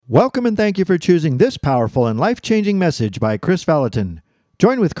Welcome and thank you for choosing this powerful and life-changing message by Chris Valentin.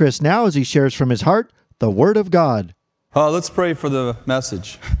 Join with Chris now as he shares from his heart the Word of God. Let's pray for the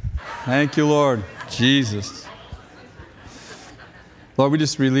message. Thank you, Lord. Jesus. Lord, we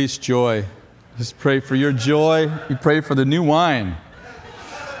just release joy. Just pray for your joy. We pray for the new wine.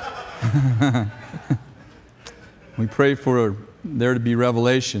 We pray for there to be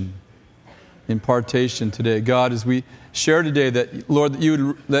revelation, impartation today. God, as we share today, that, Lord,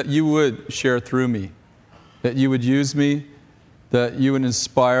 that you would share through me, that you would use me, that you would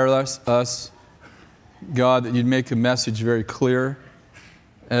inspire us, God, that you'd make the message very clear,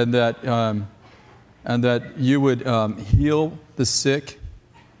 and that you would heal the sick,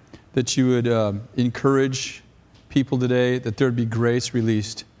 that you would encourage people today, that there would be grace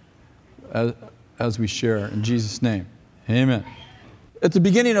released as we share. In Jesus' name, amen. At the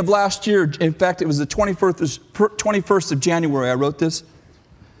beginning of last year, in fact, it was the 21st of January, I wrote this,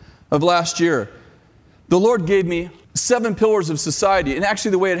 of last year, the Lord gave me 7 pillars of society. And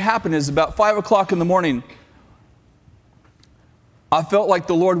actually the way it happened is about 5 o'clock in the morning, I felt like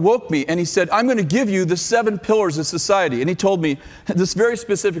the Lord woke me and He said, I'm going to give you the 7 pillars of society. And He told me this very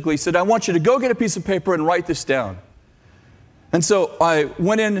specifically. He said, I want you to go get a piece of paper and write this down. And so I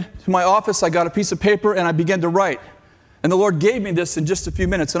went into my office, I got a piece of paper, and I began to write. And the Lord gave me this in just a few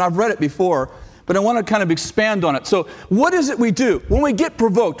minutes, and I've read it before, but I want to kind of expand on it. So what is it we do? When we get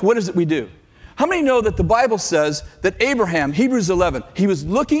provoked, what is it we do? How many know that the Bible says that Abraham, Hebrews 11, he was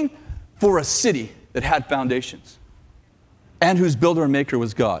looking for a city that had foundations and whose builder and maker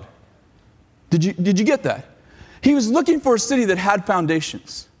was God? Did you get that? He was looking for a city that had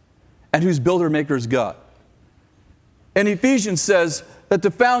foundations and whose builder and maker is God. And Ephesians says that the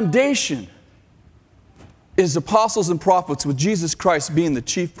foundation is apostles and prophets, with Jesus Christ being the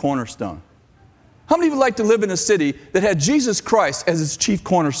chief cornerstone. How many would like to live in a city that had Jesus Christ as its chief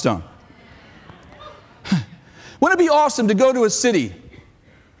cornerstone? Wouldn't it be awesome to go to a city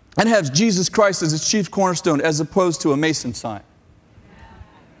and have Jesus Christ as its chief cornerstone as opposed to a Mason sign?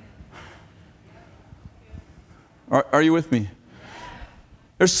 Are you with me?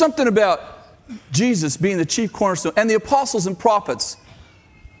 There's something about Jesus being the chief cornerstone and the apostles and prophets.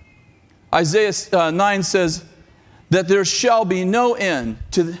 Isaiah 9 says that there shall be no end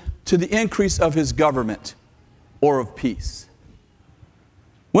to the increase of His government or of peace.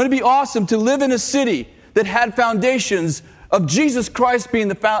 Wouldn't it be awesome to live in a city that had foundations of Jesus Christ being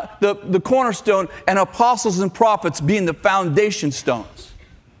the cornerstone and apostles and prophets being the foundation stones?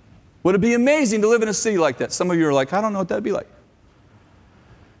 Would it be amazing to live in a city like that? Some of you are like, I don't know what that'd be like.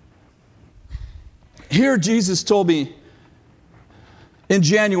 Here Jesus told me in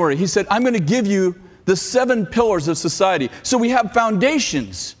January, He said, I'm going to give you the 7 pillars of society. So we have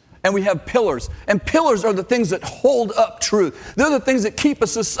foundations and we have pillars. And pillars are the things that hold up truth. They're the things that keep a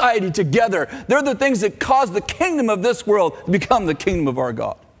society together. They're the things that cause the kingdom of this world to become the kingdom of our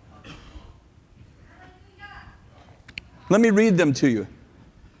God. Let me read them to you.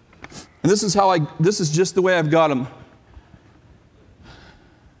 And this is just the way I've got them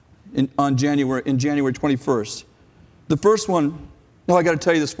in January 21st. The first one, I got to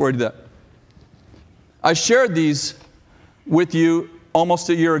tell you this before I do that. I shared these with you almost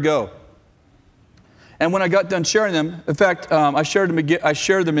a year ago. And when I got done sharing them, in fact, I shared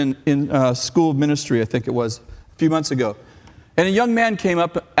them in School of Ministry, I think it was, a few months ago. And a young man came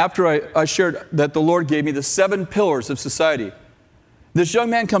up after I shared that the Lord gave me the 7 pillars of society. This young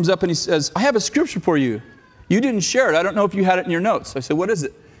man comes up and he says, I have a scripture for you. You didn't share it. I don't know if you had it in your notes. I said, what is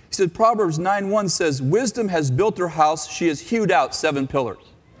it? He said, Proverbs 9:1 says, wisdom has built her house. She has hewed out 7 pillars.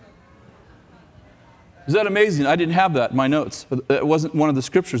 Is that amazing? I didn't have that in my notes. It wasn't one of the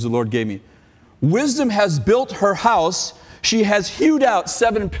scriptures the Lord gave me. Wisdom has built her house. She has hewed out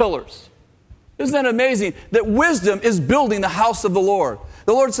 7 pillars. Isn't that amazing? That wisdom is building the house of the Lord.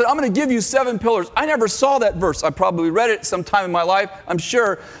 The Lord said, I'm going to give you 7 pillars. I never saw that verse. I probably read it sometime in my life, I'm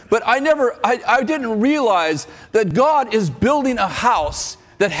sure. But I didn't realize that God is building a house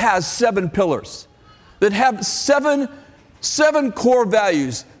that has 7 pillars, that have seven core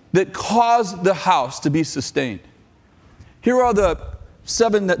values that cause the house to be sustained. Here are the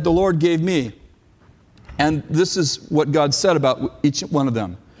 7 that the Lord gave me, and this is what God said about each one of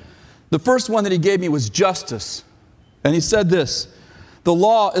them. The first one that He gave me was justice, and He said this, the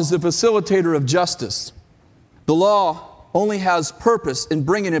law is the facilitator of justice. The law only has purpose in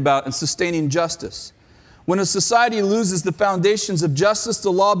bringing about and sustaining justice. When a society loses the foundations of justice,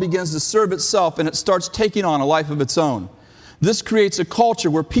 the law begins to serve itself and it starts taking on a life of its own. This creates a culture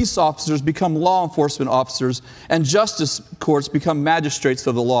where peace officers become law enforcement officers and justice courts become magistrates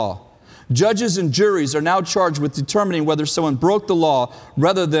of the law. Judges and juries are now charged with determining whether someone broke the law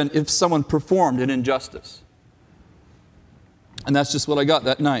rather than if someone performed an injustice. And that's just what I got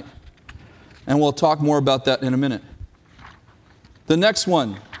that night. And we'll talk more about that in a minute. The next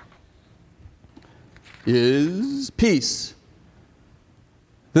one is peace.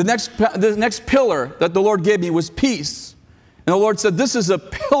 The next pillar that the Lord gave me was peace. And the Lord said, this is a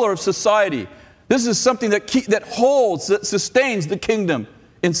pillar of society. This is something that holds, that sustains the kingdom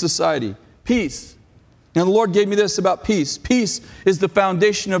in society. Peace. And the Lord gave me this about peace. Peace is the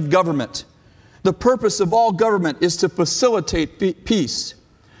foundation of government. The purpose of all government is to facilitate peace.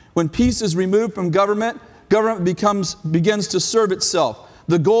 When peace is removed from government, government begins to serve itself.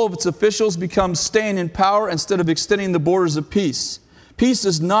 The goal of its officials becomes staying in power instead of extending the borders of peace. Peace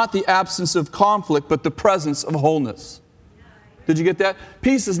is not the absence of conflict, but the presence of wholeness. Did you get that?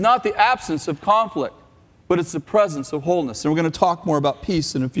 Peace is not the absence of conflict, but it's the presence of wholeness. And we're going to talk more about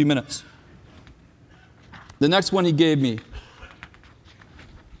peace in a few minutes. The next one he gave me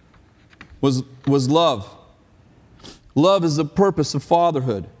was love. Love is the purpose of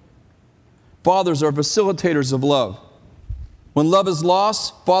fatherhood. Fathers are facilitators of love. When love is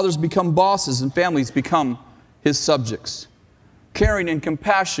lost, fathers become bosses and families become his subjects. Caring and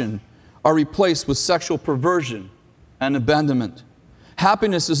compassion are replaced with sexual perversion and abandonment.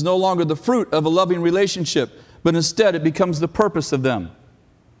 Happiness is no longer the fruit of a loving relationship, but instead it becomes the purpose of them.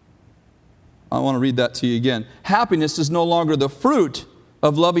 I want to read that to you again. Happiness is no longer the fruit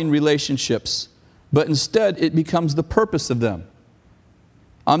of loving relationships, but instead it becomes the purpose of them.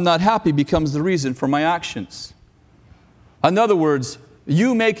 I'm not happy becomes the reason for my actions. In other words,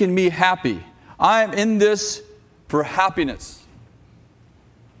 you making me happy. I am in this for happiness.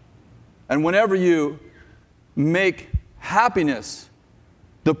 And whenever you make happiness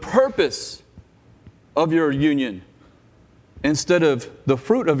the purpose of your union instead of the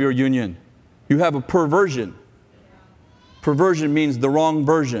fruit of your union, you have a perversion. Perversion means the wrong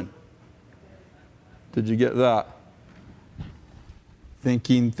version. Did you get that?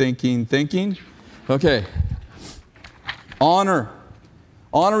 Thinking. Okay. Honor.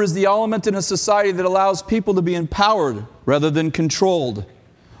 Honor is the element in a society that allows people to be empowered rather than controlled.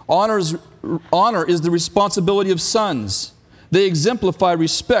 Honor is the responsibility of sons. They exemplify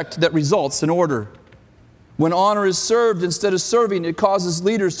respect that results in order. When honor is served instead of serving, it causes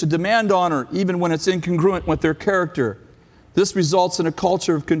leaders to demand honor even when it's incongruent with their character. This results in a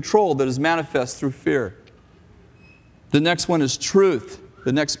culture of control that is manifest through fear. The next one is truth.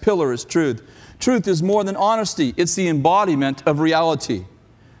 The next pillar is truth. Truth is more than honesty. It's the embodiment of reality.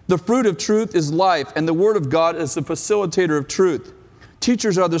 The fruit of truth is life, and the Word of God is the facilitator of truth.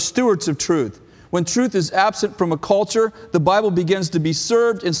 Teachers are the stewards of truth. When truth is absent from a culture, the Bible begins to be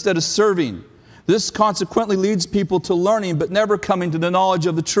served instead of serving. This consequently leads people to learning but never coming to the knowledge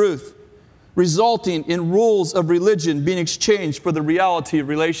of the truth, resulting in rules of religion being exchanged for the reality of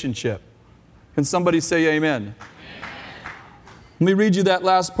relationship. Can somebody say amen? Let me read you that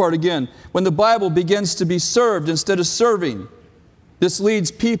last part again. When the Bible begins to be served instead of serving, this leads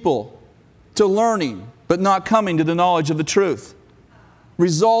people to learning but not coming to the knowledge of the truth,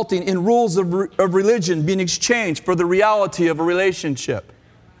 resulting in rules of religion being exchanged for the reality of a relationship.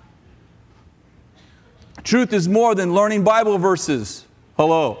 Truth is more than learning Bible verses.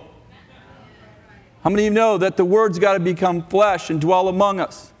 Hello. How many of you know that the Word's got to become flesh and dwell among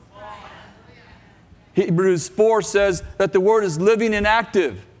us? Hebrews 4 says that the Word is living and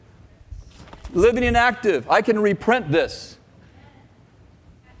active. Living and active. I can reprint this.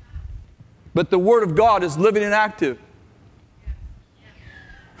 But the Word of God is living and active.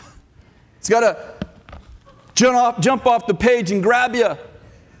 It's got to jump off the page and grab you.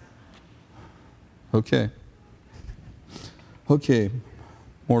 Okay,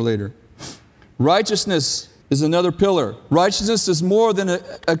 more later. Righteousness is another pillar. Righteousness is more than an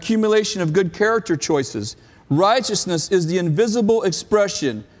accumulation of good character choices. Righteousness is the invisible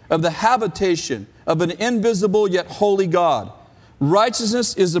expression of the habitation of an invisible yet holy God.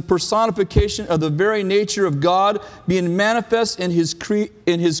 Righteousness is the personification of the very nature of God being manifest in His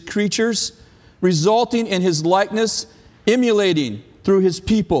creatures, resulting in His likeness, emulating through His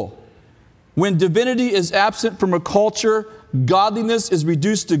people. When divinity is absent from a culture, godliness is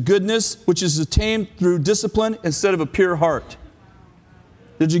reduced to goodness, which is attained through discipline instead of a pure heart.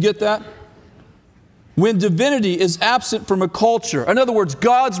 Did you get that? When divinity is absent from a culture, in other words,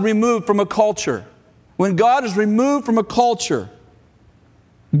 God's removed from a culture. When God is removed from a culture,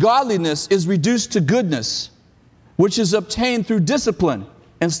 godliness is reduced to goodness, which is obtained through discipline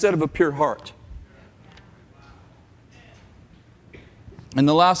instead of a pure heart. And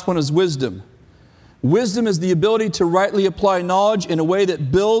the last one is wisdom. Wisdom is the ability to rightly apply knowledge in a way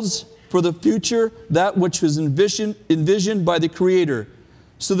that builds for the future that which was envisioned by the Creator,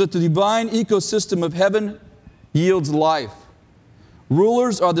 so that the divine ecosystem of heaven yields life.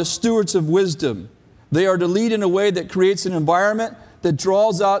 Rulers are the stewards of wisdom. They are to lead in a way that creates an environment that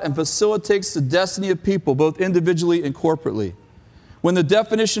draws out and facilitates the destiny of people, both individually and corporately. When the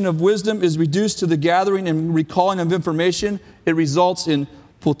definition of wisdom is reduced to the gathering and recalling of information, it results in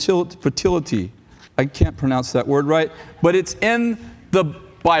fertility. I can't pronounce that word right, but it's in the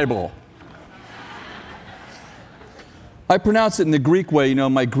Bible. I pronounce it in the Greek way. You know,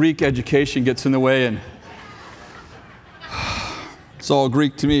 my Greek education gets in the way, and it's all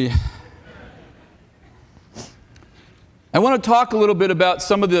Greek to me. I want to talk a little bit about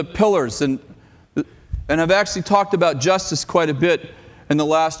some of the pillars, and I've actually talked about justice quite a bit in the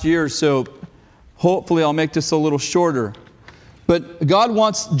last year, so hopefully I'll make this a little shorter. But God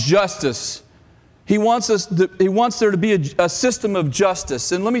wants justice. He wants there to be a system of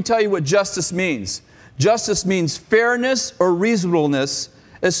justice. And let me tell you what justice means. Justice means fairness or reasonableness,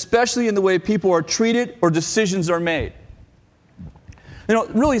 especially in the way people are treated or decisions are made. You know,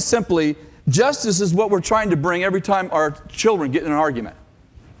 really simply, justice is what we're trying to bring every time our children get in an argument.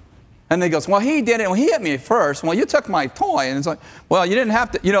 And they go, well, he did it. Well, he hit me first. Well, you took my toy. And it's like, well, you didn't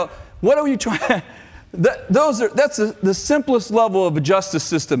have to. You know, what are you trying? That's the simplest level of a justice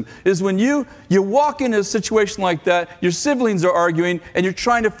system, is when you walk into a situation like that, your siblings are arguing, and you're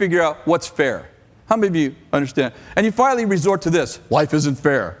trying to figure out what's fair. How many of you understand? And you finally resort to this: life isn't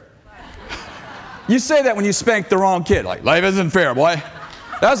fair. You say that when you spank the wrong kid, like, life isn't fair, boy.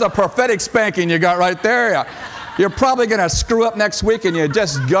 That's a prophetic spanking you got right there. You're probably going to screw up next week, and you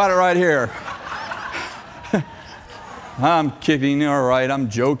just got it right here. I'm kidding, all right, I'm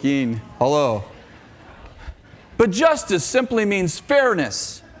joking. Hello. But justice simply means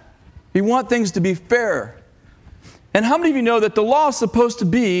fairness. We want things to be fair. And how many of you know that the law is supposed to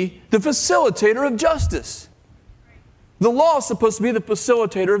be the facilitator of justice? The law is supposed to be the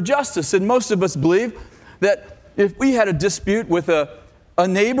facilitator of justice. And most of us believe that if we had a dispute with a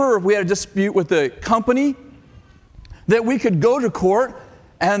neighbor, or if we had a dispute with a company, that we could go to court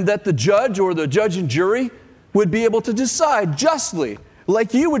and that the judge or the judge and jury would be able to decide justly,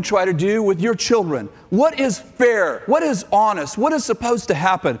 like you would try to do with your children. What is fair? What is honest? What is supposed to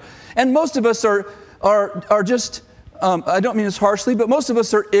happen? And most of us are just, I don't mean this harshly, but most of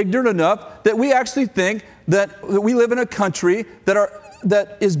us are ignorant enough that we actually think that we live in a country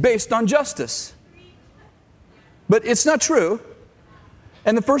that is based on justice. But it's not true.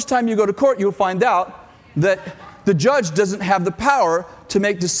 And the first time you go to court, you'll find out that the judge doesn't have the power to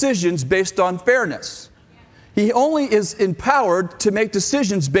make decisions based on fairness. He only is empowered to make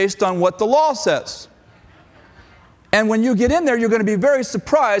decisions based on what the law says. And when you get in there, you're going to be very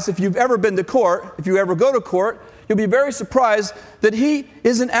surprised, if you've ever been to court, if you ever go to court, you'll be very surprised that he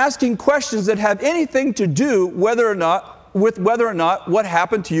isn't asking questions that have anything to do with whether or not what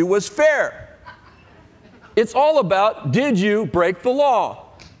happened to you was fair. It's all about, did you break the law?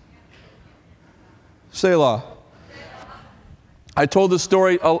 Selah. I told this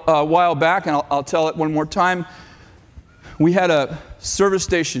story a while back, and I'll tell it one more time. We had a service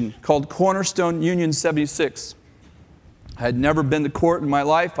station called Cornerstone Union 76. I had never been to court in my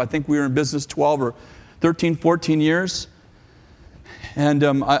life. I think we were in business 12 or 13, 14 years. And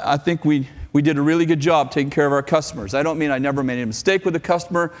I think we did a really good job taking care of our customers. I don't mean I never made a mistake with a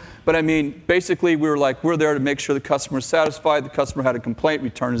customer, but I mean, basically we're there to make sure the customer's satisfied. The customer had a complaint,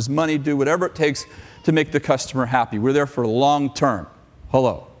 return his money, do whatever it takes to make the customer happy. We're there for long term.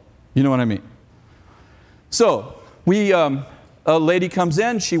 Hello. You know what I mean? So, a lady comes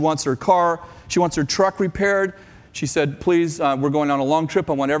in, she wants her truck repaired. She said, please, we're going on a long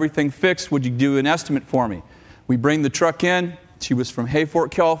trip, I want everything fixed, would you do an estimate for me? We bring the truck in. She was from Hayfork,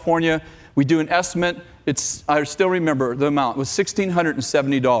 California. We do an estimate. I still remember the amount. It was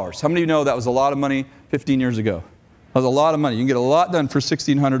 $1,670. How many of you know that was a lot of money 15 years ago? That was a lot of money. You can get a lot done for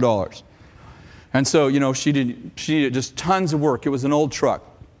 $1,600. And so, you know, she needed just tons of work. It was an old truck.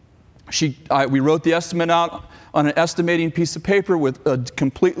 We wrote the estimate out on an estimating piece of paper with a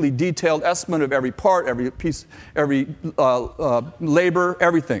completely detailed estimate of every part, every piece, every labor,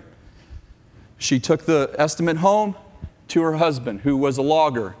 everything. She took the estimate home to her husband, who was a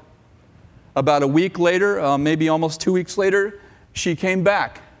logger. About a week later, maybe almost 2 weeks later, she came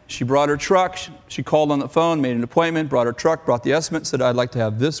back. She brought her truck. She called on the phone, made an appointment, brought her truck, brought the estimate, said, I'd like to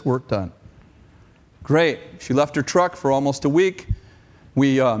have this work done. Great. She left her truck for almost a week.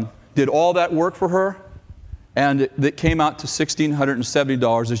 We did all that work for her, and it came out to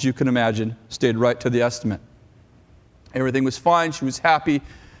 $1,670, as you can imagine, stayed right to the estimate. Everything was fine. She was happy.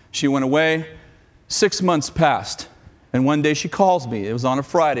 She went away. 6 months passed, and one day she calls me. It was on a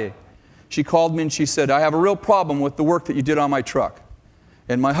Friday. she called me and she said, I have a real problem with the work that you did on my truck.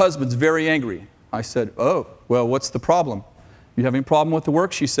 And my husband's very angry. I said, oh, well, what's the problem? You have any problem with the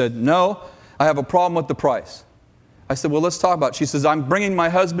work? She said, no, I have a problem with the price. I said, well, let's talk about it. She says, I'm bringing my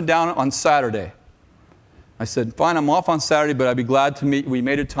husband down on Saturday. I said, fine, I'm off on Saturday, but I'd be glad to meet. We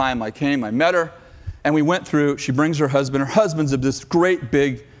made a time. I came, I met her, and we went through. She brings her husband. Her husband's of this great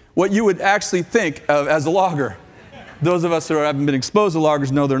big, what you would actually think of as a logger. Those of us who haven't been exposed to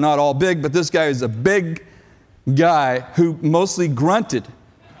loggers know they're not all big, but this guy is a big guy who mostly grunted.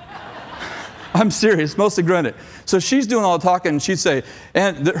 I'm serious, mostly grunted. So she's doing all the talking, and she'd say,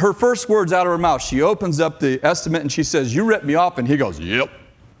 and her first words out of her mouth, she opens up the estimate and she says, you ripped me off, and he goes, yep.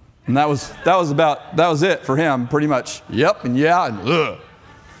 And that was it for him, pretty much. Yep, and yeah, and ugh.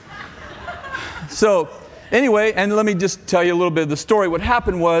 So anyway, and let me just tell you a little bit of the story. What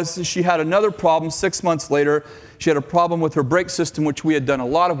happened was she had another problem 6 months later. She had a problem with her brake system, which we had done a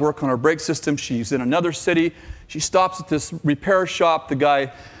lot of work on her brake system. She's in another city. She stops at this repair shop. The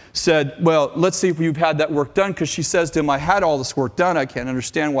guy said, well, let's see if you've had that work done, because she says to him, I had all this work done. I can't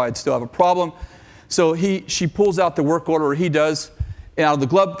understand why I'd still have a problem. So she pulls out the work order, or he does, and out of the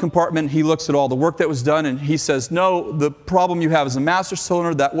glove compartment, he looks at all the work that was done, and he says, no, the problem you have is a master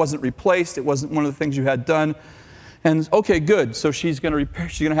cylinder. That wasn't replaced. It wasn't one of the things you had done. And okay, good. So she's going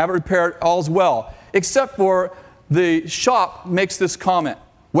to have it repaired. All's well, except for the shop makes this comment.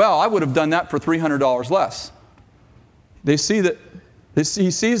 Well, I would have done that for $300 less. He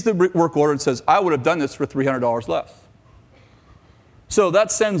sees the work order and says, I would have done this for $300 less. So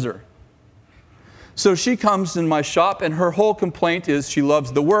that sends her. So she comes in my shop, and her whole complaint is she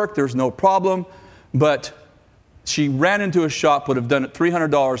loves the work, there's no problem, but she ran into a shop, would have done it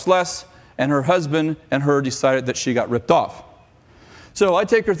 $300 less, and her husband and her decided that she got ripped off. So I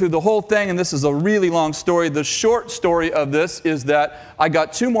take her through the whole thing, and this is a really long story. The short story of this is that I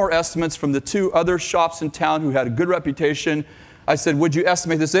got 2 more estimates from the 2 other shops in town who had a good reputation. I said, would you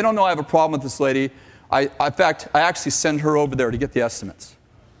estimate this? They don't know I have a problem with this lady. In fact, I actually send her over there to get the estimates.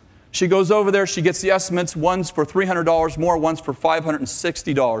 She goes over there, she gets the estimates. One's for $300 more, one's for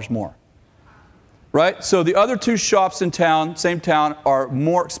 $560 more. Right? So the other 2 shops in town, same town, are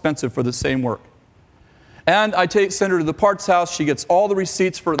more expensive for the same work. And I send her to the parts house. She gets all the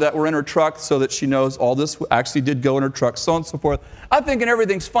receipts that were in her truck so that she knows all this actually did go in her truck, so on and so forth. I'm thinking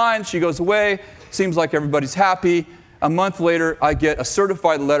everything's fine. She goes away. Seems like everybody's happy. A month later, I get a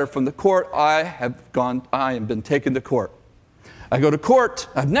certified letter from the court. I have been taken to court. I go to court.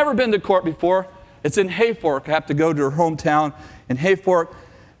 I've never been to court before. It's in Hayfork. I have to go to her hometown in Hayfork.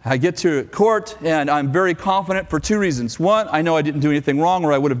 I get to court, and I'm very confident for 2 reasons. One, I know I didn't do anything wrong,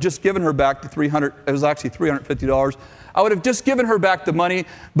 or I would have just given her back the $300. It was actually $350. I would have just given her back the money,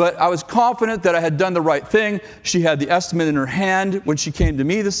 but I was confident that I had done the right thing. She had the estimate in her hand when she came to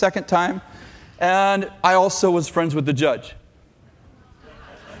me the second time, and I also was friends with the judge,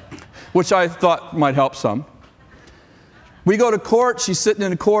 which I thought might help some. We go to court. She's sitting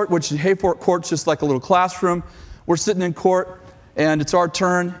in court, which Hayfork Court's just like a little classroom. We're sitting in court. And it's our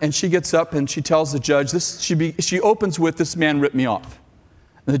turn, and she gets up and she tells the judge, she opens with, this man ripped me off.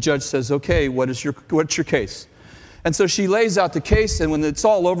 And the judge says, okay, what's your case? And so she lays out the case, and when it's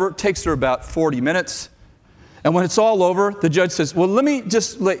all over, it takes her about 40 minutes. And when it's all over, the judge says, well, let me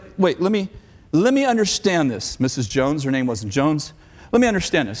understand this, Mrs. Jones. Her name wasn't Jones. Let me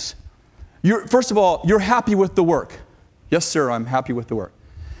understand this. First of all, you're happy with the work. Yes, sir, I'm happy with the work.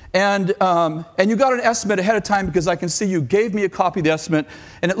 And you got an estimate ahead of time, because I can see you gave me a copy of the estimate,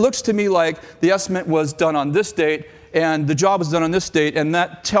 and it looks to me like the estimate was done on this date and the job was done on this date, and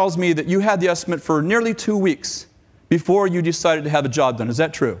that tells me that you had the estimate for nearly 2 weeks before you decided to have the job done. Is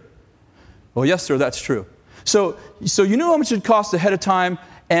that true? Well, yes, sir, that's true. So you knew how much it cost ahead of time,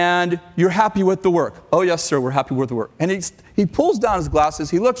 and you're happy with the work. Oh, yes, sir, we're happy with the work. And he pulls down his glasses,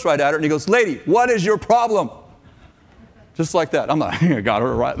 he looks right at her, and he goes, lady, what is your problem? Just like that. I'm like, I got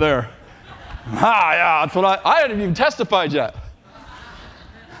her right there. Yeah, that's what I hadn't even testified yet.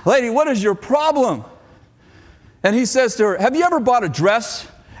 Lady, what is your problem? And he says to her, have you ever bought a dress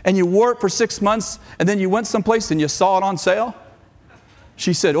and you wore it for 6 months and then you went someplace and you saw it on sale?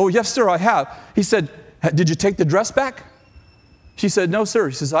 She said, oh, yes, sir, I have. He said, did you take the dress back? She said, no, sir.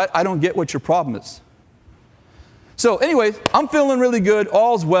 He says, I don't get what your problem is. So anyway, I'm feeling really good.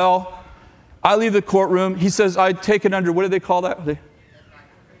 All's well. I leave the courtroom. He says, I take it under, what do they call that?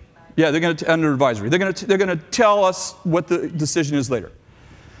 Yeah, they're going to, under advisory. They're going to tell us what the decision is later.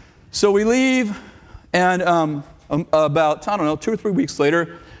 So we leave, and about, 2 or 3 weeks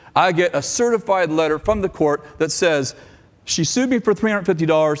later, I get a certified letter from the court that says she sued me for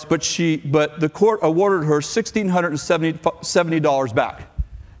 $350, but the court awarded her $1,670 back.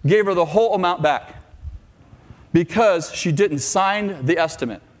 gave her the whole amount back because she didn't sign the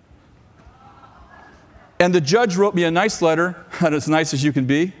estimate. And the judge wrote me a nice letter, as nice as you can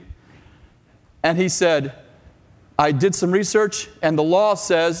be, and he said, I did some research, and the law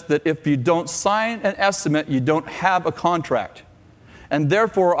says that if you don't sign an estimate, you don't have a contract. And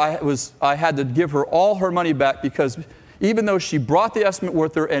therefore, I had to give her all her money back because even though she brought the estimate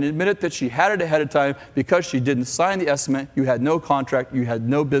with her and admitted that she had it ahead of time, because she didn't sign the estimate, you had no contract, you had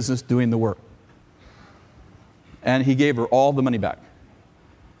no business doing the work. And he gave her all the money back.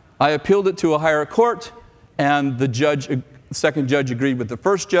 I appealed it to a higher court, and the second judge agreed with the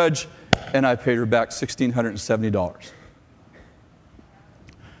first judge, and I paid her back $1,670.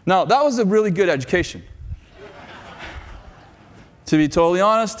 Now, that was a really good education. To be totally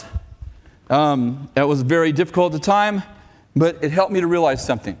honest, it was very difficult at the time, but it helped me to realize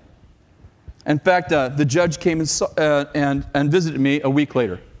something. In fact, the judge came and visited me a week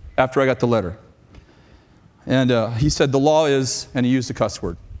later after I got the letter. And he said, the law is, and he used a cuss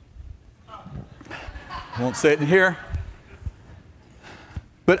word. I won't say it in here.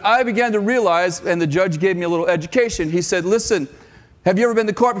 But I began to realize, and the judge gave me a little education. He said, listen, have you ever been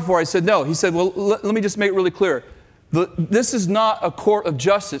to court before? I said, no. He said, well, let me just make it really clear. This is not a court of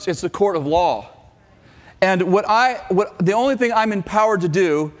justice. It's a court of law. And the only thing I'm empowered to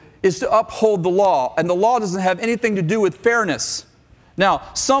do is to uphold the law. And the law doesn't have anything to do with fairness. Now,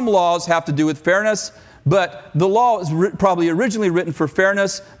 some laws have to do with fairness, but the law is probably originally written for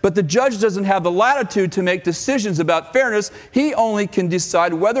fairness, but the judge doesn't have the latitude to make decisions about fairness. He only can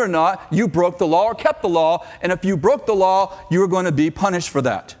decide whether or not you broke the law or kept the law, and if you broke the law, you are going to be punished for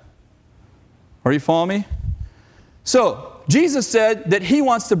that. Are you following me? So, Jesus said that he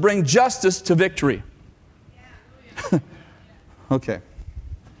wants to bring justice to victory. Okay.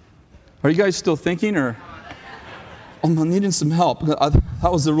 Are you guys still thinking, or... I'm needing some help. That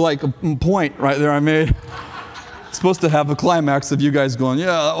was like a point right there I made. Supposed to have a climax of you guys going, yeah,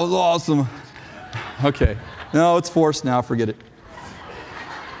 that was awesome. Okay. No, it's forced now. Forget it.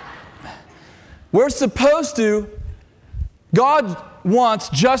 We're supposed to, God wants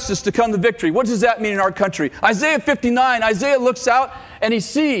justice to come to victory. What does that mean in our country? Isaiah 59, Isaiah looks out and he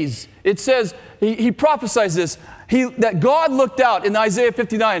sees, it says, he prophesies this, that God looked out in Isaiah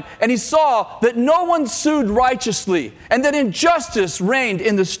 59 and he saw that no one sued righteously and that injustice reigned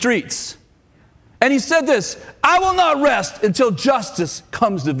in the streets. And he said this, I will not rest until justice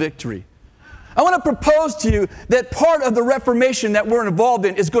comes to victory. I want to propose to you that part of the Reformation that we're involved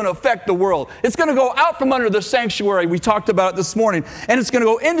in is going to affect the world. It's going to go out from under the sanctuary. We talked about it this morning. And it's going to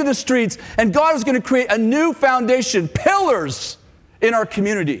go into the streets. And God is going to create a new foundation, pillars in our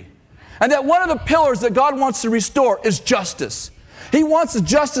community. And that one of the pillars that God wants to restore is justice. He wants the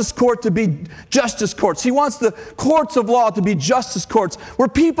justice court to be justice courts. He wants the courts of law to be justice courts where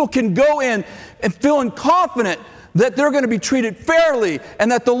people can go in and feeling confident that they're going to be treated fairly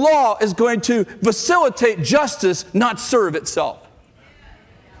and that the law is going to facilitate justice, not serve itself.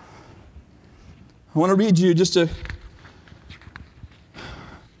 I want to read you just a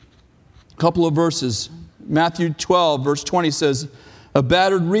couple of verses. Matthew 12, verse 20 says, a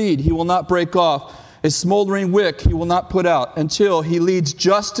battered reed he will not break off, a smoldering wick he will not put out, until he leads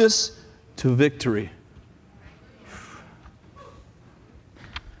justice to victory.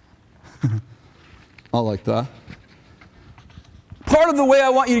 I like that. Part of the way I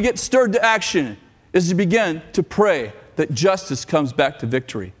want you to get stirred to action is to begin to pray that justice comes back to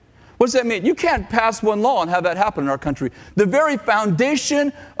victory. What does that mean? You can't pass one law and have that happen in our country. The very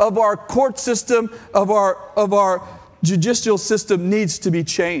foundation of our court system, of our judicial system needs to be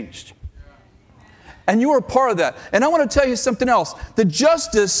changed. And you are part of that. And I want to tell you something else. The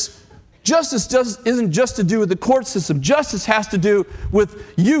justice isn't just to do with the court system. Justice has to do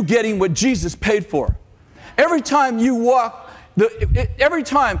with you getting what Jesus paid for. Every time you walk, every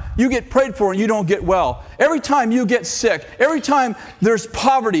time you get prayed for and you don't get well, every time you get sick, every time there's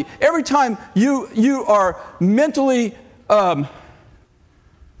poverty, every time you are mentally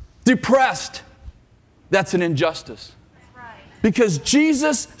depressed, that's an injustice. Because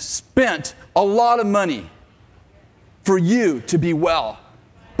Jesus spent a lot of money for you to be well.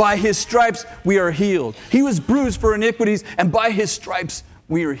 By His stripes we are healed. He was bruised for iniquities, and by His stripes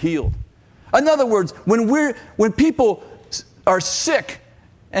we are healed. In other words, when people are sick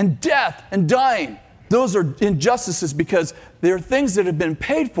and death and dying, those are injustices because there are things that have been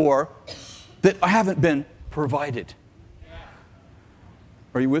paid for that haven't been provided.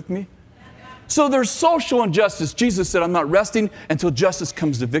 Are you with me? So there's social injustice. Jesus said, I'm not resting until justice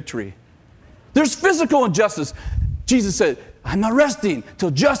comes to victory. There's physical injustice. Jesus said, I'm not resting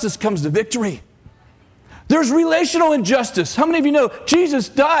till justice comes to victory. There's relational injustice. How many of you know Jesus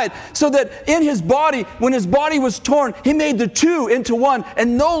died so that in his body, when his body was torn, he made the two into one,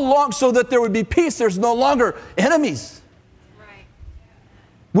 and no longer so that there would be peace. There's no longer enemies.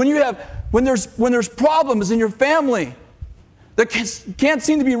 Right. When there's problems in your family that can't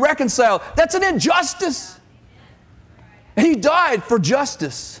seem to be reconciled, that's an injustice. And he died for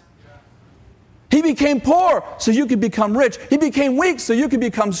justice. He became poor so you could become rich. He became weak so you could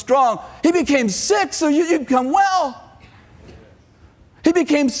become strong. He became sick so you could become well. He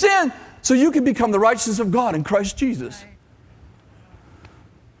became sin so you could become the righteousness of God in Christ Jesus.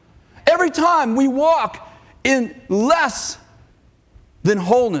 Every time we walk in less than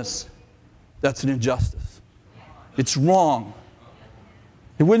wholeness, that's an injustice. It's wrong.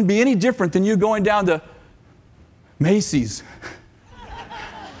 It wouldn't be any different than you going down to Macy's,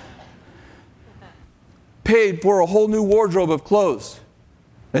 paid for a whole new wardrobe of clothes,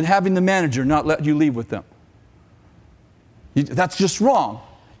 and having the manager not let you leave with them. That's just wrong.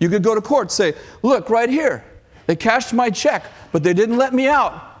 You could go to court and say, look, right here, they cashed my check, but they didn't let me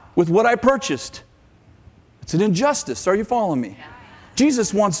out with what I purchased. It's an injustice. Are you following me?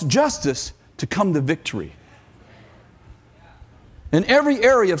 Jesus wants justice to come to victory. In every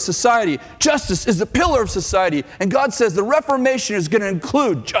area of society, justice is a pillar of society, and God says the Reformation is going to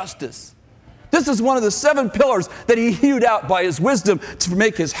include justice. This is one of the 7 pillars that he hewed out by his wisdom to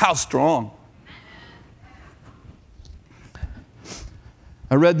make his house strong.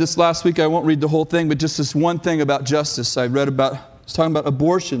 I read this last week. I won't read the whole thing, but just this one thing about justice. I was talking about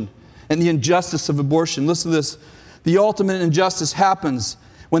abortion and the injustice of abortion. Listen to this. The ultimate injustice happens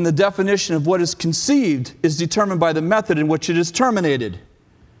when the definition of what is conceived is determined by the method in which it is terminated.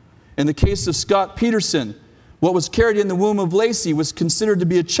 In the case of Scott Peterson, what was carried in the womb of Lacey was considered to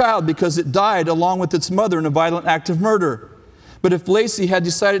be a child because it died along with its mother in a violent act of murder. But if Lacey had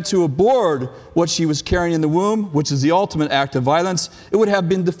decided to abort what she was carrying in the womb, which is the ultimate act of violence, it would have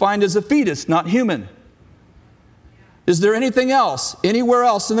been defined as a fetus, not human. Is there anything else, anywhere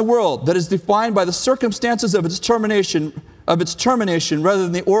else in the world, that is defined by the circumstances of its termination rather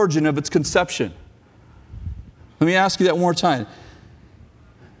than the origin of its conception? Let me ask you that one more time.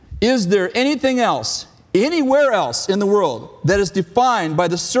 Is there anything else, anywhere else in the world, that is defined by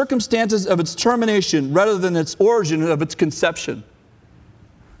the circumstances of its termination rather than its origin of its conception?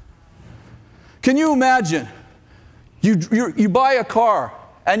 Can you imagine? You buy a car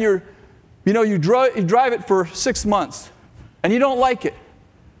and you drive it for 6 months and you don't like it.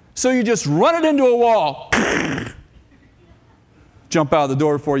 So you just run it into a wall. Jump out of the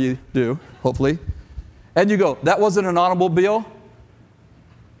door before you do, hopefully. And you go, that wasn't an automobile.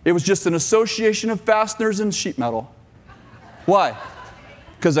 It was just an association of fasteners and sheet metal. Why?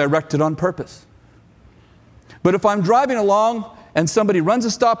 Because I wrecked it on purpose. But if I'm driving along and somebody runs a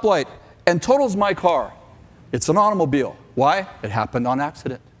stoplight and totals my car, it's an automobile. Why? It happened on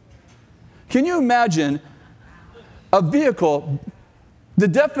accident. Can you imagine a vehicle, the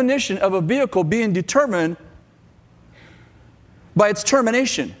definition of a vehicle being determined by its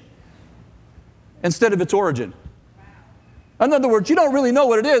termination instead of its origin? In other words, you don't really know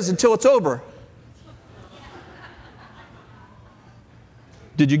what it is until it's over.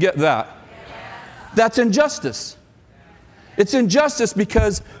 Did you get that? That's injustice. It's injustice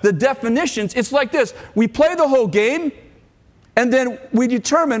because the definitions, it's like this. We play the whole game, and then we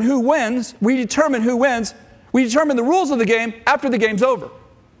determine who wins. We determine the rules of the game after the game's over.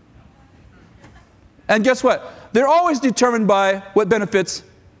 And guess what? They're always determined by what benefits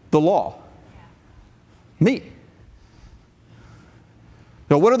the law. Me.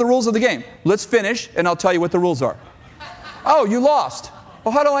 So what are the rules of the game? Let's finish, and I'll tell you what the rules are. Oh, you lost.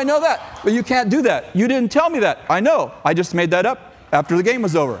 Well, how do I know that? Well, you can't do that. You didn't tell me that. I know. I just made that up after the game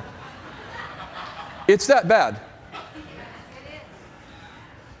was over. It's that bad.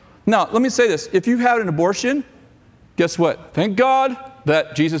 Now, let me say this. If you had an abortion, guess what? Thank God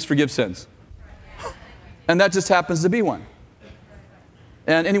that Jesus forgives sins. And that just happens to be one.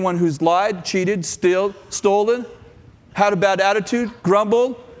 And anyone who's lied, cheated, stolen, had a bad attitude,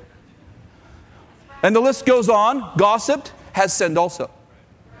 grumbled, and the list goes on, gossiped, has sinned also.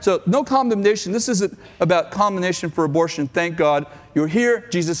 So no condemnation. This isn't about condemnation for abortion. Thank God you're here,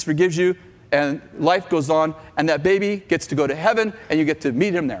 Jesus forgives you, and life goes on, and that baby gets to go to heaven, and you get to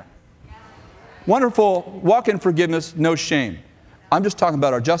meet him there. Wonderful, walk in forgiveness, no shame. I'm just talking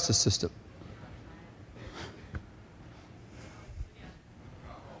about our justice system.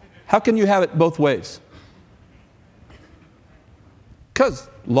 How can you have it both ways? Because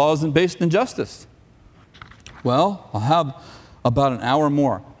law isn't based in justice. Well, I'll have about an hour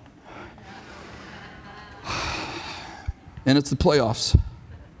more. And it's the playoffs.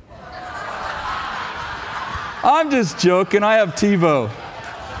 I'm just joking. I have TiVo.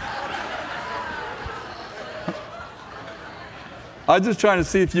 I'm just trying to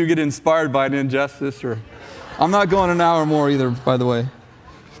see if you get inspired by an injustice, or I'm not going an hour more either, by the way.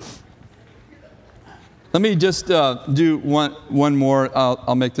 Let me just do one more.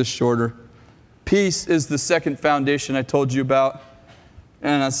 I'll make this shorter. Peace is the second foundation I told you about.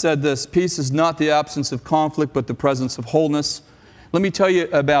 And I said this: peace is not the absence of conflict, but the presence of wholeness. Let me tell you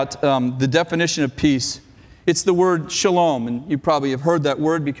about the definition of peace. It's the word shalom, and you probably have heard that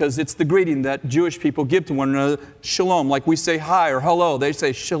word because it's the greeting that Jewish people give to one another, shalom. Like we say hi or hello, they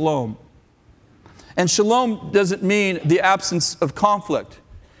say shalom. And shalom doesn't mean the absence of conflict.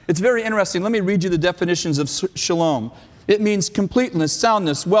 It's very interesting. Let me read you the definitions of shalom. It means completeness,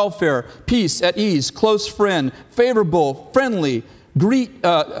 soundness, welfare, peace, at ease, close friend, favorable, friendly,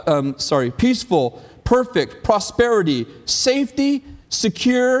 peaceful, perfect, prosperity, safety,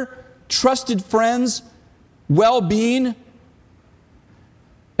 secure, trusted friends, well-being,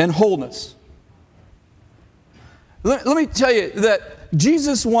 and wholeness. Let me tell you that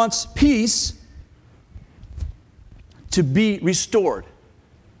Jesus wants peace to be restored.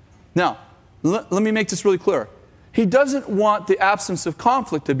 Now, let me make this really clear. He doesn't want the absence of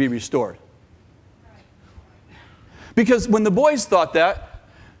conflict to be restored. Because when the boys thought that,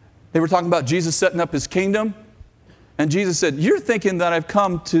 they were talking about Jesus setting up his kingdom. And Jesus said, you're thinking that I've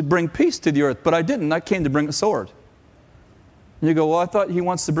come to bring peace to the earth, but I didn't. I came to bring a sword. And you go, well, I thought he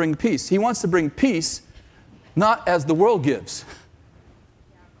wants to bring peace. He wants to bring peace not as the world gives.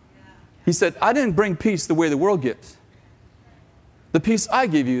 He said, I didn't bring peace the way the world gives. The peace I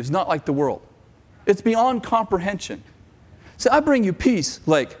give you is not like the world. It's beyond comprehension. So I bring you peace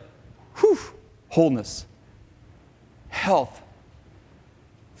like wholeness, health,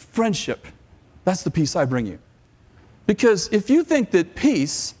 friendship. That's the peace I bring you. Because if you think that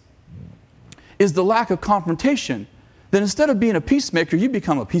peace is the lack of confrontation, then instead of being a peacemaker, you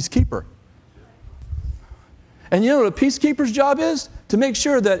become a peacekeeper. And you know what a peacekeeper's job is? To make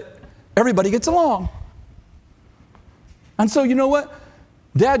sure that everybody gets along. And so you know what?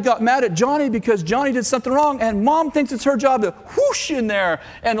 Dad got mad at Johnny because Johnny did something wrong, and Mom thinks it's her job to whoosh in there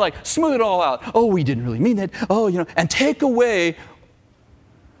and like smooth it all out. Oh, we didn't really mean it. Oh, and take away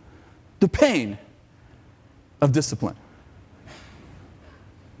the pain of discipline.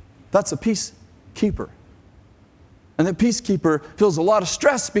 That's a peacekeeper. And the peacekeeper feels a lot of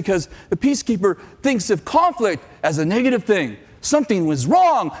stress because the peacekeeper thinks of conflict as a negative thing. Something was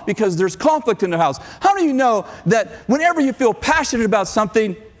wrong because there's conflict in the house. How do you know that whenever you feel passionate about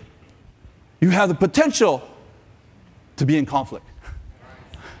something, you have the potential to be in conflict?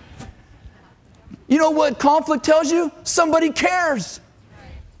 You know what conflict tells you? Somebody cares.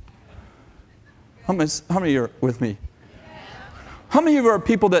 How many are with me? How many of you are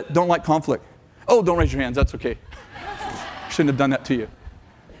people that don't like conflict? Oh, don't raise your hands. That's okay. Shouldn't have done that to you.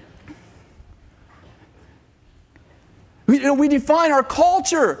 We define our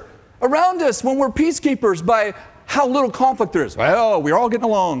culture around us when we're peacekeepers by how little conflict there is. Well, we're all getting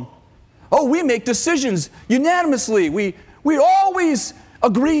along. Oh, we make decisions unanimously. We always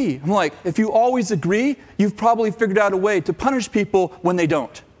agree. I'm like, if you always agree, you've probably figured out a way to punish people when they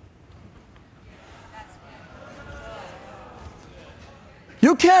don't.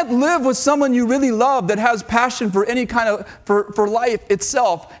 You can't live with someone you really love that has passion for any kind of, for life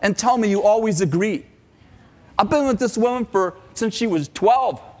itself and tell me you always agree. I've been with this woman since she was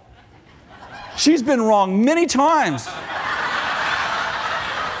 12. She's been wrong many times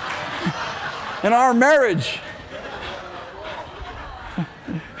in our marriage.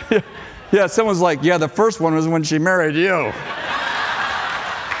 Yeah, someone's like, yeah, the first one was when she married you.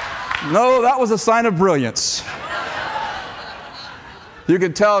 No, that was a sign of brilliance. You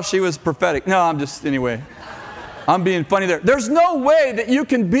could tell she was prophetic. No, anyway. I'm being funny there. There's no way that you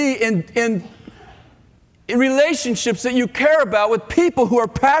can be in relationships that you care about with people who are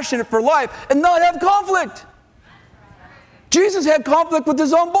passionate for life and not have conflict. Jesus had conflict with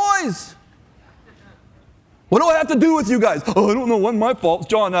his own boys. What do I have to do with you guys? Oh, I don't know. It wasn't my fault. It's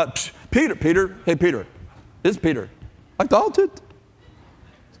John. Peter. Hey, Peter. It's Peter. I thought it.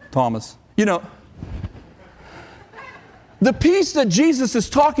 Thomas. The peace that Jesus is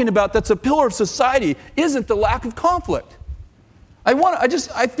talking about that's a pillar of society isn't the lack of conflict.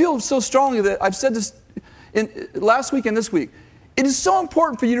 I feel so strongly that I've said this last week and this week. It is so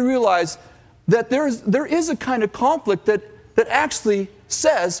important for you to realize that there is a kind of conflict that actually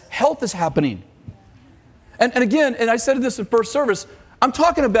says health is happening. And again, and I said this in first service, I'm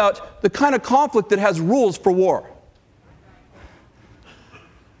talking about the kind of conflict that has rules for war.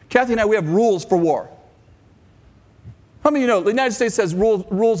 Kathy and I, we have rules for war. How many of you know the United States has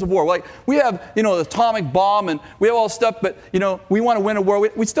rules of war? Like we have, the atomic bomb and we have all this stuff, but, we want to win a war.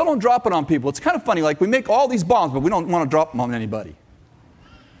 We still don't drop it on people. It's kind of funny. Like we make all these bombs, but we don't want to drop them on anybody.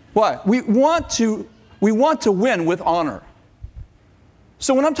 Why? We want to win with honor.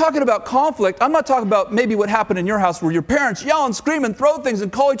 So when I'm talking about conflict, I'm not talking about maybe what happened in your house where your parents yell and scream and throw things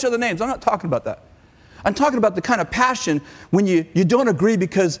and call each other names. I'm not talking about that. I'm talking about the kind of passion when you don't agree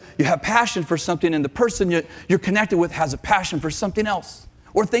because you have passion for something and the person you're connected with has a passion for something else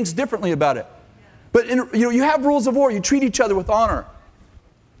or thinks differently about it. But you have rules of war. You treat each other with honor.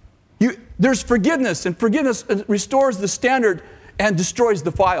 There's forgiveness, and forgiveness restores the standard and destroys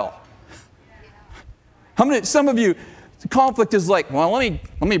the file. Some of you, the conflict is like, well, let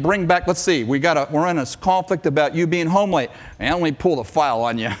me bring back, let's see, we're in a conflict about you being home late, and let me pull the file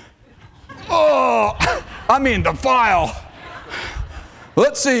on you. Oh, the file.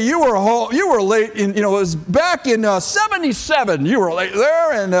 Let's see, you were late in, it was back in 77, you were late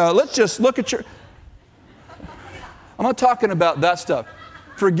there, and let's just look at your, I'm not talking about that stuff.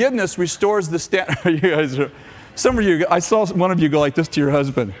 Forgiveness restores the standard. Some of you, I saw one of you go like this to your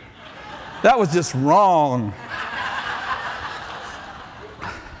husband. That was just wrong.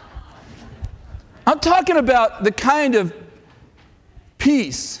 I'm talking about the kind of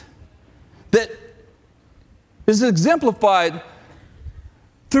peace that is exemplified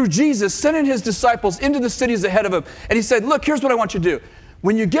through Jesus sending his disciples into the cities ahead of him. And he said, look, here's what I want you to do.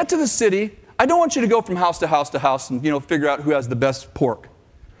 When you get to the city, I don't want you to go from house to house to house and, figure out who has the best pork.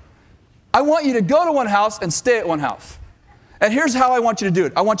 I want you to go to one house and stay at one house. And here's how I want you to do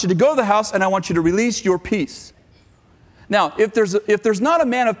it. I want you to go to the house and I want you to release your peace. Now, if there's not a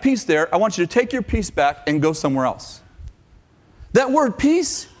man of peace there, I want you to take your peace back and go somewhere else. That word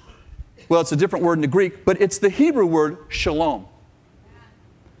peace, well, it's a different word in the Greek, but it's the Hebrew word shalom.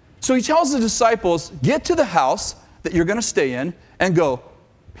 So he tells the disciples, get to the house that you're going to stay in and go,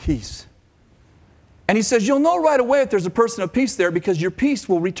 peace. And he says, you'll know right away if there's a person of peace there because your peace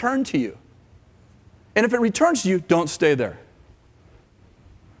will return to you. And if it returns to you, don't stay there.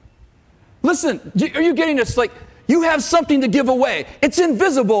 Listen, are you getting this? Like, you have something to give away. It's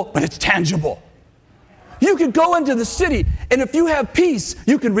invisible, but it's tangible. You can go into the city, and if you have peace,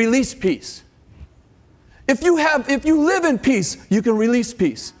 you can release peace. If you live in peace, you can release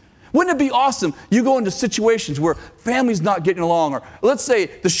peace. Wouldn't it be awesome? You go into situations where family's not getting along, or let's say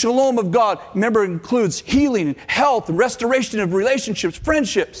the shalom of God, remember, includes healing and health and restoration of relationships,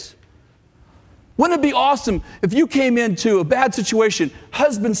 friendships. Wouldn't it be awesome if you came into a bad situation,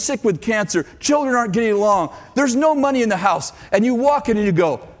 husband sick with cancer, children aren't getting along, there's no money in the house, and you walk in and you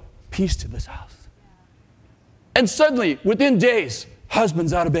go, peace to this house. And suddenly, within days,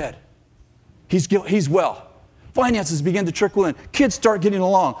 husband's out of bed. He's well. Finances begin to trickle in. Kids start getting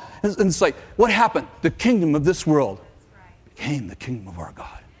along. And it's like, what happened? The kingdom of this world became the kingdom of our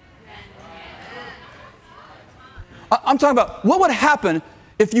God. I'm talking about what would happen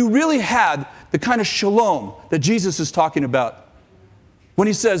if you really had the kind of shalom that Jesus is talking about when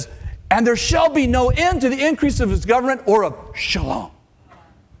he says, and there shall be no end to the increase of his government or of shalom,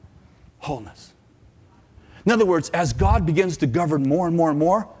 wholeness. In other words, as God begins to govern more and more and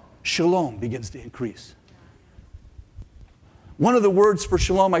more, shalom begins to increase. One of the words for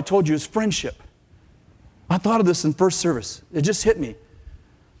shalom I told you is friendship. I thought of this in first service. It just hit me.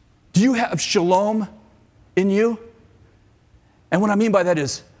 Do you have shalom in you? And what I mean by that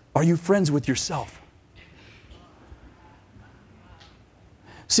is, are you friends with yourself?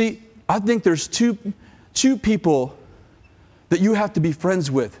 See, I think there's two people that you have to be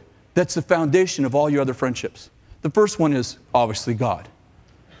friends with. That's the foundation of all your other friendships. The first one is obviously God.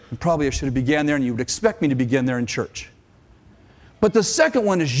 And probably I should have began there, and you would expect me to begin there in church. But the second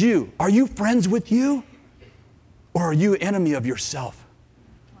one is you. Are you friends with you? Or are you enemy of yourself?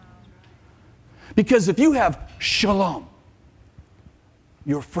 Because if you have shalom,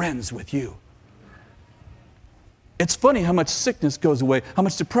 you're friends with you. It's funny how much sickness goes away, how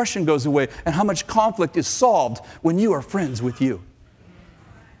much depression goes away, and how much conflict is solved when you are friends with you.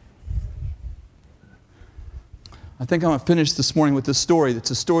 I think I'm going to finish this morning with this story.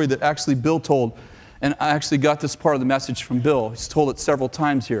 It's a story that actually Bill told, and I actually got this part of the message from Bill. He's told it several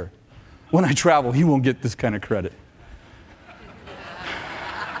times here. When I travel, he won't get this kind of credit.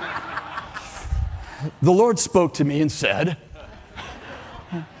 The Lord spoke to me and said,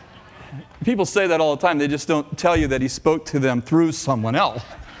 people say that all the time. They just don't tell you that he spoke to them through someone else,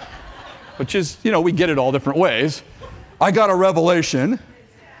 which is, we get it all different ways. I got a revelation.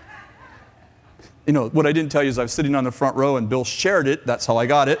 What I didn't tell you is I was sitting on the front row and Bill shared it. That's how I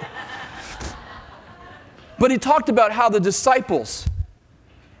got it. But he talked about how the disciples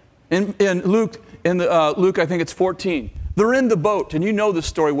In Luke, I think it's 14. They're in the boat, and you know this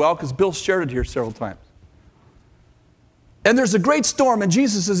story well because Bill shared it here several times. And there's a great storm, and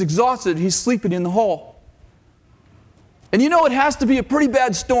Jesus is exhausted. He's sleeping in the hole. And you know it has to be a pretty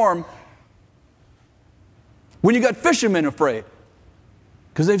bad storm when you got fishermen afraid.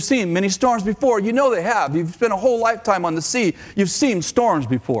 Because they've seen many storms before. You know they have. You've spent a whole lifetime on the sea. You've seen storms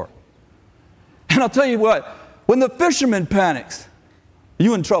before. And I'll tell you what, when the fisherman panics,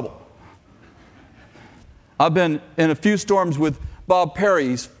 you're in trouble. I've been in a few storms with Bob Perry.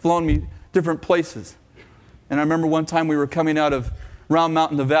 He's flown me different places. And I remember one time we were coming out of Round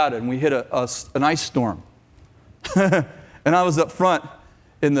Mountain, Nevada, and we hit an ice storm. And I was up front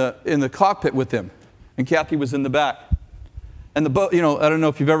in the cockpit with him, and Kathy was in the back. And the boat, you know, I don't know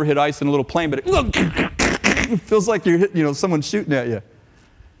if you've ever hit ice in a little plane, but it feels like you're hitting, you know, someone shooting at you.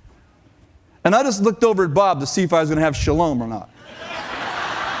 And I just looked over at Bob to see if I was going to have shalom or not.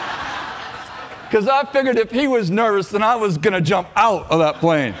 Because I figured if he was nervous, then I was going to jump out of that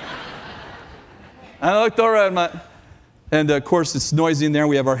plane. And I looked over at him, and of course it's noisy in there.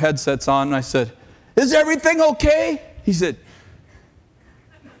 We have our headsets on, and I said, "Is everything okay?" He said.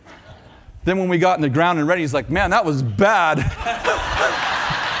 Then when we got in the ground and ready, he's like, "Man, that was bad."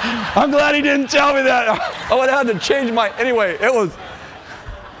 I'm glad he didn't tell me that. I would have had to change anyway, it was.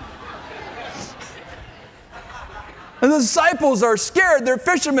 And the disciples are scared. They're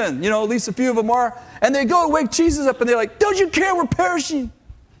fishermen. You know, at least a few of them are. And they go to wake Jesus up, and they're like, "Don't you care? We're perishing."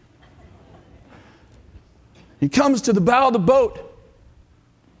 He comes to the bow of the boat.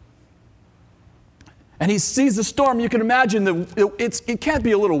 And he sees the storm. You can imagine it can't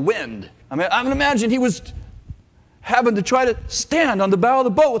be a little wind. I mean, I can imagine he was having to try to stand on the bow of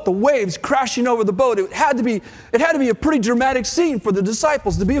the boat with the waves crashing over the boat. It had to be a pretty dramatic scene for the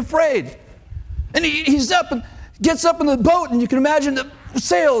disciples to be afraid. And he's up and gets up in the boat, and you can imagine the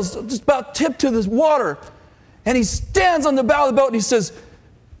sails just about tipped to the water. And he stands on the bow of the boat and he says,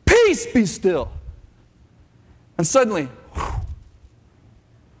 "Peace, be still." And suddenly,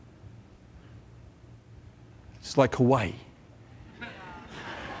 it's like Hawaii.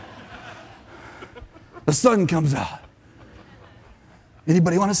 The sun comes out.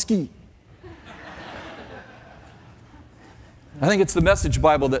 Anybody want to ski? I think it's the Message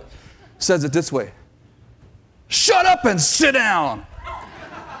Bible that says it this way: "Shut up and sit down."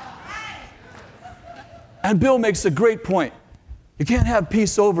 And Bill makes a great point. You can't have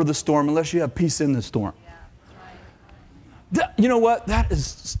peace over the storm unless you have peace in the storm. You know what? That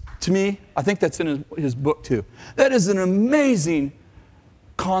is, to me, I think that's in his book too. That is an amazing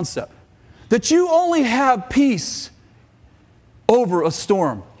concept. That you only have peace over a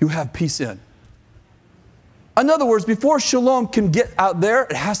storm you have peace in. In other words, before shalom can get out there,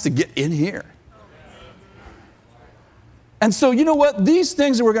 it has to get in here. And so, you know what? These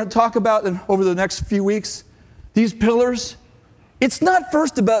things that we're going to talk about over the next few weeks, these pillars, it's not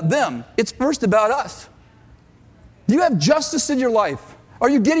first about them. It's first about us. Do you have justice in your life? Are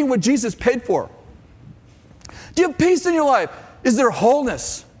you getting what Jesus paid for? Do you have peace in your life? Is there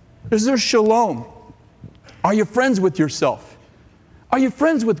wholeness? Is there shalom? Are you friends with yourself? Are you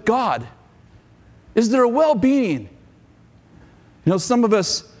friends with God? Is there a well-being? You know, some of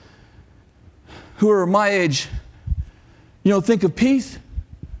us who are my age, you know, think of peace.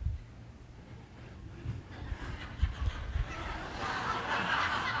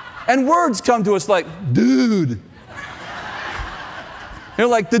 And words come to us like, dude. They're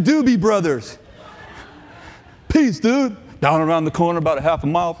like the Doobie Brothers. Peace, dude. Down around the corner about a half a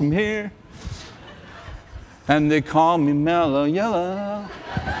mile from here. And they call me Mellow Yellow.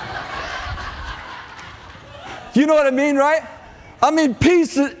 You know what I mean, right? I mean,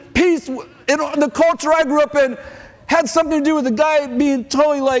 peace in the culture I grew up in had something to do with the guy being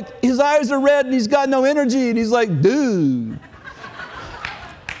totally like, his eyes are red and he's got no energy. And he's like, dude.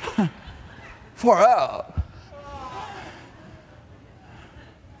 Far out.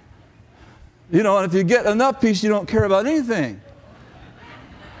 You know, and if you get enough peace, you don't care about anything.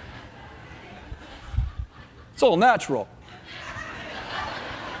 It's all natural.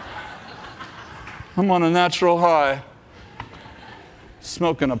 I'm on a natural high,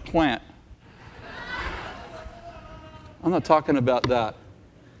 smoking a plant. I'm not talking about that.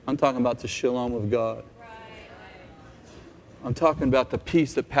 I'm talking about the shalom of God. I'm talking about the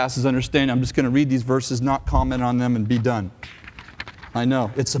peace that passes understanding. I'm just going to read these verses, not comment on them, and be done. I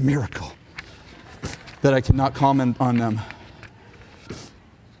know, it's a miracle that I cannot comment on them.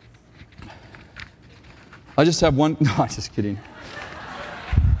 I just have one. No, I'm just kidding.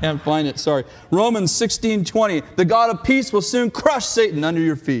 Can't find it, sorry. Romans 16:20. The God of peace will soon crush Satan under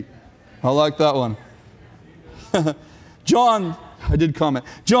your feet. I like that one. John I did comment.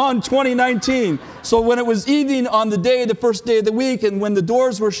 John 20:19. So when it was evening on the first day of the week, and when the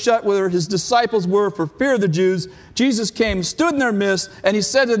doors were shut where his disciples were for fear of the Jews, Jesus came, stood in their midst, and he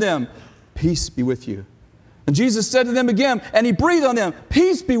said to them, peace be with you. And Jesus said to them again, and he breathed on them,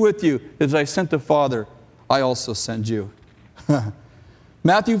 peace be with you. As I sent the Father, I also send you.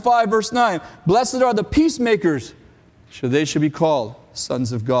 Matthew 5, verse 9. Blessed are the peacemakers, for they should be called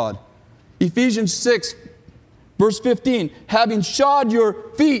sons of God. Ephesians 6, verse 15. Having shod your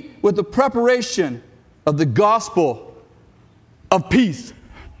feet with the preparation of the gospel of peace.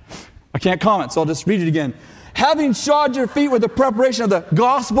 I can't comment, so I'll just read it again. Having shod your feet with the preparation of the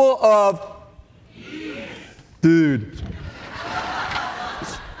gospel of peace. Dude.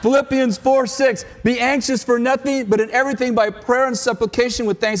 Philippians 4:6. Be anxious for nothing, but in everything by prayer and supplication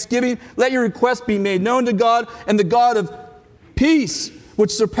with thanksgiving, let your requests be made known to God, and the God of peace, which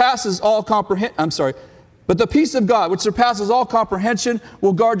surpasses all comprehension. But the peace of God, which surpasses all comprehension,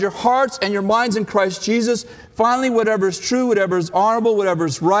 will guard your hearts and your minds in Christ Jesus. Finally, whatever is true, whatever is honorable, whatever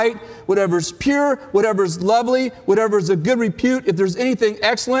is right, whatever is pure, whatever is lovely, whatever is of good repute, if there's anything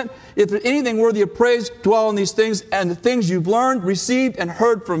excellent, if there's anything worthy of praise, dwell on these things, and the things you've learned, received, and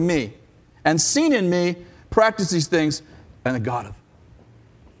heard from me, and seen in me, practice these things, and the God of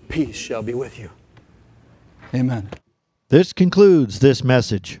peace shall be with you. Amen. This concludes this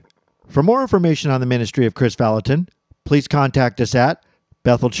message. For more information on the ministry of Kris Vallotton, please contact us at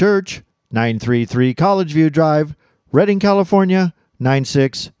Bethel Church, 933 College View Drive, Redding, California,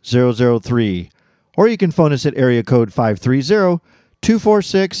 96003. Or you can phone us at area code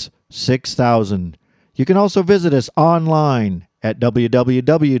 530-246-6000. You can also visit us online at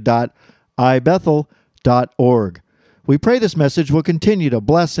www.ibethel.org. We pray this message will continue to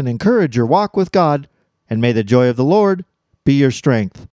bless and encourage your walk with God, and may the joy of the Lord be your strength.